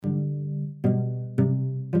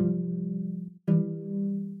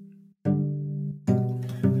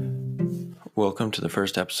Welcome to the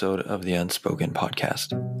first episode of the Unspoken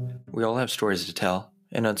podcast. We all have stories to tell,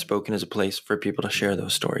 and Unspoken is a place for people to share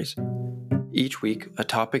those stories. Each week, a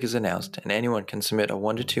topic is announced, and anyone can submit a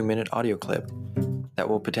 1 to 2 minute audio clip that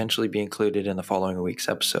will potentially be included in the following week's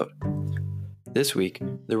episode. This week,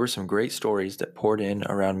 there were some great stories that poured in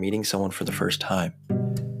around meeting someone for the first time.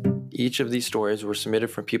 Each of these stories were submitted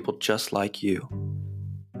from people just like you.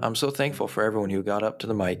 I'm so thankful for everyone who got up to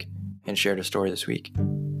the mic and shared a story this week.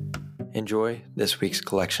 Enjoy this week's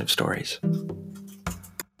collection of stories.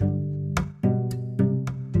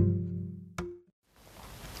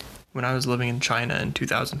 When I was living in China in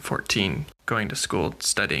 2014, going to school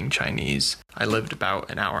studying Chinese, I lived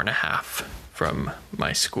about an hour and a half from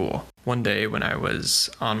my school. One day when I was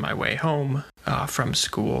on my way home from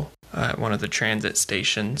school, at one of the transit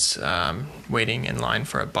stations, waiting in line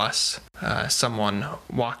for a bus, someone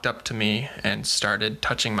walked up to me and started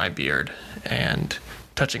touching my beard and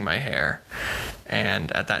touching my hair.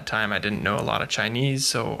 And at that time, I didn't know a lot of Chinese,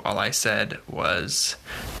 so all I said was,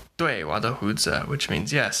 对，我的胡子, which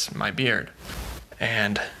means, yes, my beard.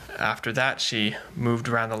 And after that, she moved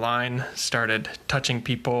around the line, started touching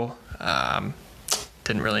people,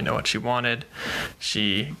 didn't really know what she wanted.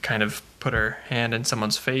 She kind of put her hand in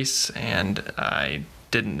someone's face, and I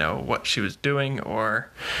didn't know what she was doing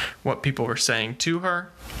or what people were saying to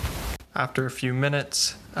her. After a few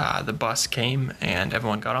minutes, the bus came, and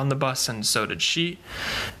everyone got on the bus, and so did she.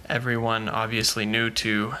 Everyone obviously knew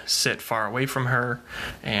to sit far away from her,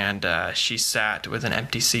 and she sat with an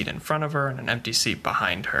empty seat in front of her and an empty seat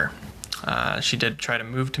behind her. She did try to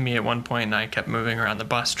move to me at one point, and I kept moving around the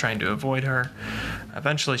bus trying to avoid her.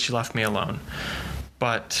 Eventually, she left me alone.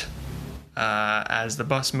 But as the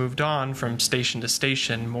bus moved on from station to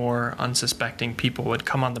station, more unsuspecting people would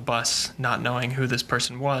come on the bus, not knowing who this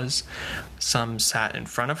person was. Some sat in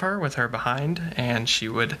front of her with her behind, and she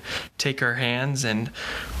would take her hands and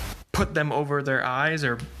put them over their eyes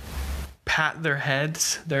or pat their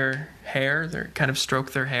heads, their hair, kind of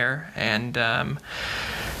stroke their hair, and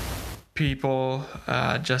people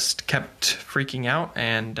just kept freaking out,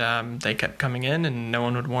 and they kept coming in, and no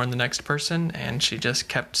one would warn the next person, and she just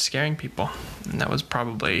kept scaring people. And that was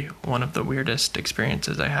probably one of the weirdest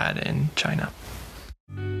experiences I had in China.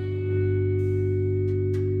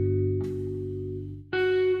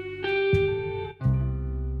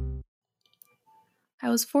 I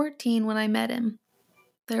was 14 when I met him.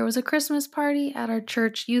 There was a Christmas party at our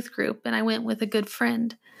church youth group, and I went with a good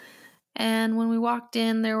friend. And when we walked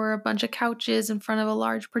in, there were a bunch of couches in front of a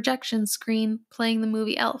large projection screen playing the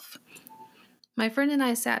movie Elf. My friend and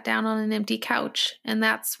I sat down on an empty couch, and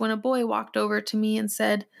that's when a boy walked over to me and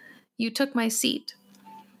said, "You took my seat."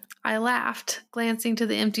 I laughed, glancing to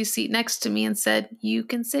the empty seat next to me, and said, "You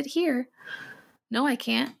can sit here." "No, I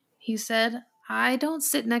can't," he said. "I don't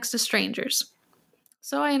sit next to strangers."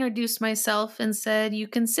 So I introduced myself and said, "You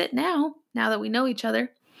can sit now that we know each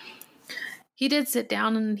other." He did sit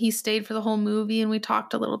down, and he stayed for the whole movie, and we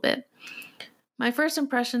talked a little bit. My first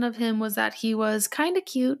impression of him was that he was kind of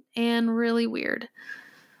cute and really weird.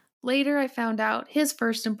 Later, I found out his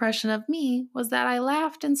first impression of me was that I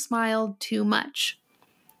laughed and smiled too much.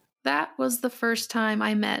 That was the first time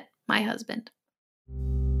I met my husband.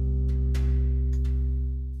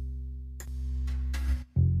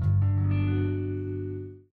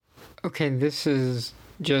 Okay, this is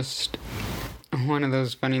just one of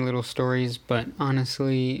those funny little stories, but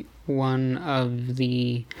honestly, one of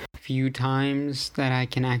the few times that I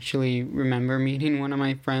can actually remember meeting one of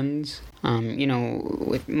my friends.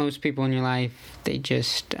 With most people in your life, they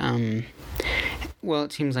just,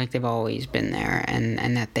 it seems like they've always been there,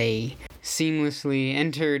 and that they seamlessly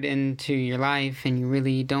entered into your life, and you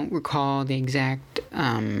really don't recall the exact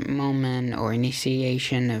moment or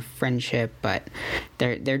initiation of friendship, but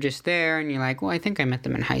they're just there, and you're like, well, I think I met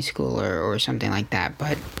them in high school or something like that.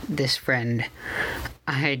 But this friend,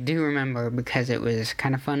 I do remember because it was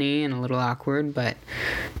kind of funny and a little awkward, but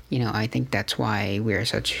I think that's why we're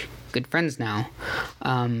such good friends now.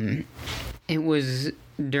 It was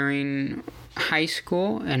during high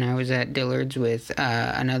school, and I was at Dillard's with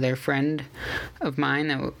another friend of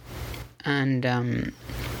mine, and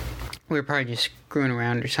we were probably just screwing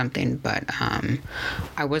around or something, but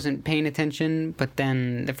I wasn't paying attention. But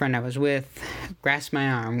then the friend I was with grasped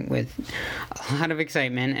my arm with a lot of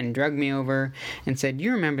excitement and drugged me over and said,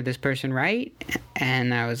 "You remember this person, right?"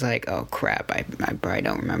 And I was like, oh crap, I probably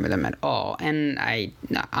don't remember them at all. And I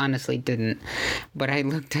honestly didn't. But I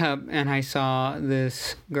looked up and I saw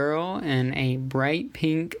this girl in a bright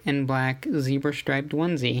pink and black zebra striped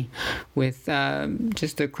onesie with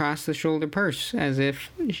just a across the shoulder purse, as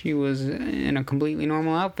if she was in a completely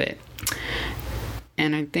normal outfit.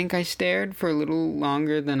 and I think I stared for a little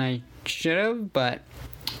longer than I should have, but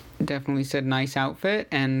definitely said nice outfit,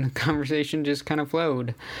 and the conversation just kind of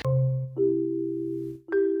flowed.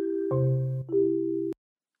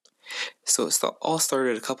 So it all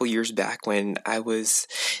started a couple years back when I was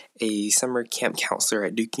a summer camp counselor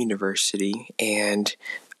at Duke University, and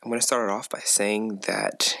I'm going to start it off by saying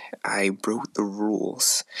that I broke the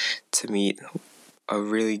rules to meet a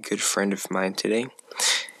really good friend of mine today.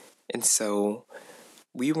 And so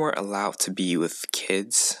we weren't allowed to be with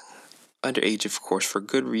kids, underage of course, for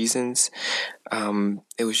good reasons.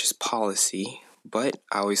 It was just policy, but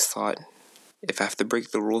I always thought, if I have to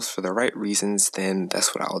break the rules for the right reasons, then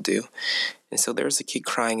that's what I'll do. And so there was a kid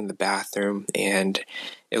crying in the bathroom, and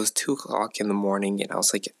it was 2 o'clock in the morning, and I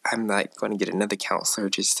was like, I'm not going to get another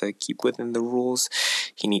counselor just to keep within the rules.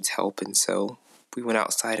 He needs help. And so we went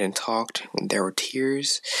outside and talked, and there were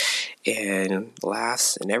tears and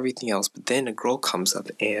laughs and everything else. But then a girl comes up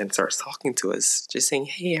and starts talking to us, just saying,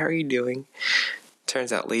 hey, how are you doing?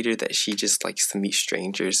 Turns out later that she just likes to meet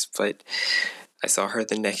strangers, but I saw her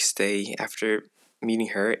the next day after meeting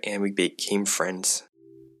her, and we became friends.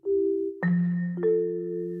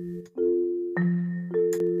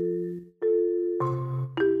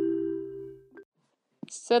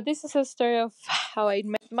 So this is a story of how I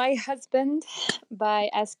met my husband by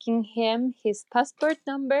asking him his passport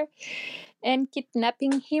number and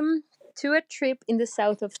kidnapping him to a trip in the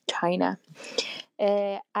south of China.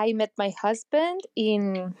 I met my husband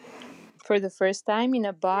for the first time in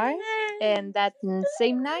a bar, and that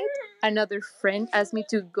same night another friend asked me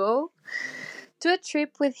to go to a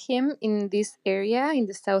trip with him in this area in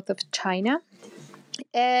the south of China,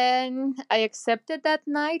 and I accepted that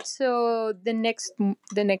night. So the next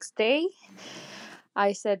day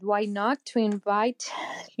I said, why not, to invite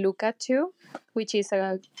Luca too, which is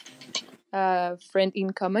a friend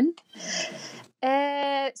in common.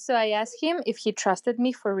 So I asked him if he trusted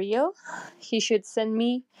me for real, he should send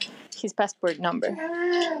me his passport number.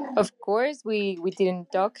 Of course, we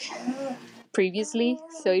didn't talk previously,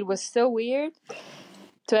 so it was so weird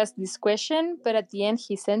to ask this question, but at the end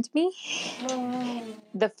he sent me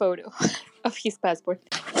the photo of his passport.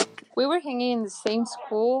 We were hanging in the same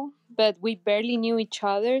school, but we barely knew each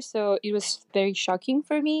other, so it was very shocking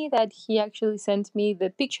for me that he actually sent me the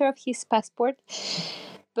picture of his passport.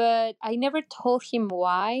 But I never told him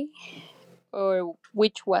why or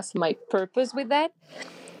which was my purpose with that.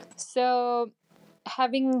 So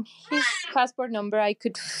having his passport number, I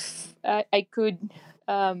could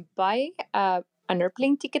buy an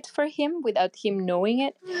airplane ticket for him without him knowing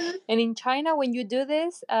it. And in China, when you do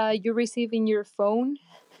this, you receive in your phone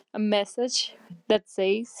a message that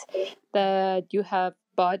says that you have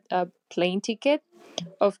bought a plane ticket.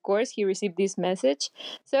 Of course, he received this message,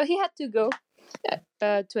 so he had to go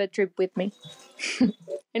to a trip with me.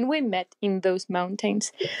 And we met in those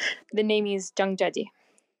mountains. The name is Zhangjiajie.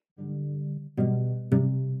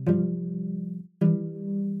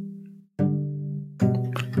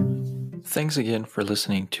 Thanks again for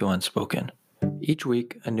listening to Unspoken. Each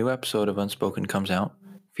week, a new episode of Unspoken comes out,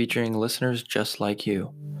 featuring listeners just like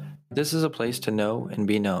you. This is a place to know and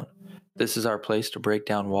be known. This is our place to break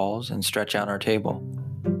down walls and stretch out our table.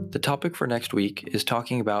 The topic for next week is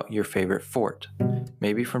talking about your favorite fort,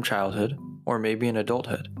 maybe from childhood or maybe in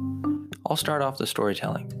adulthood. I'll start off the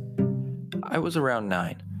storytelling. I was around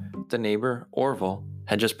 9. The neighbor, Orville,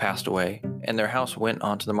 had just passed away, and their house went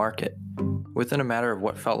onto the market. Within a matter of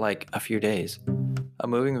what felt like a few days, a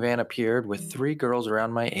moving van appeared with 3 girls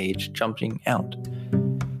around my age jumping out.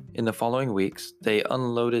 In the following weeks, they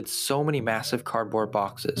unloaded so many massive cardboard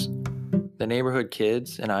boxes. The neighborhood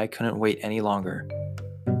kids and I couldn't wait any longer.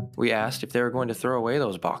 We asked if they were going to throw away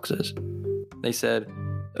those boxes. They said,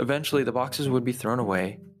 eventually the boxes would be thrown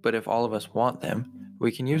away, but if all of us want them,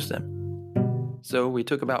 we can use them. So we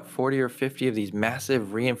took about 40 or 50 of these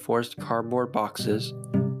massive reinforced cardboard boxes,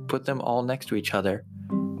 put them all next to each other,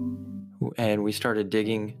 and we started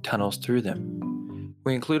digging tunnels through them.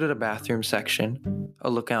 We included a bathroom section, a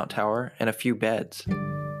lookout tower, and a few beds.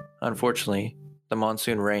 Unfortunately, the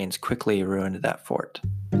monsoon rains quickly ruined that fort.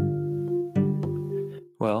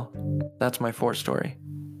 Well, that's my fort story.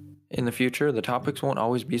 In the future, the topics won't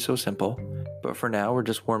always be so simple, but for now, we're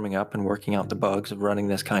just warming up and working out the bugs of running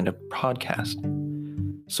this kind of podcast.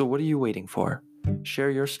 So what are you waiting for? Share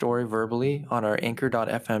your story verbally on our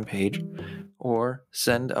anchor.fm page, or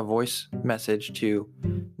send a voice message to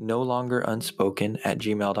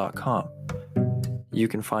nolongerunspoken@gmail.com. You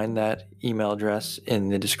can find that email address in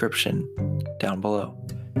the description down below.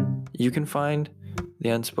 You can find the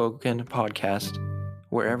Unspoken podcast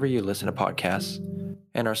wherever you listen to podcasts,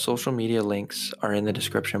 and our social media links are in the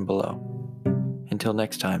description below. Until Until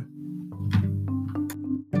next time.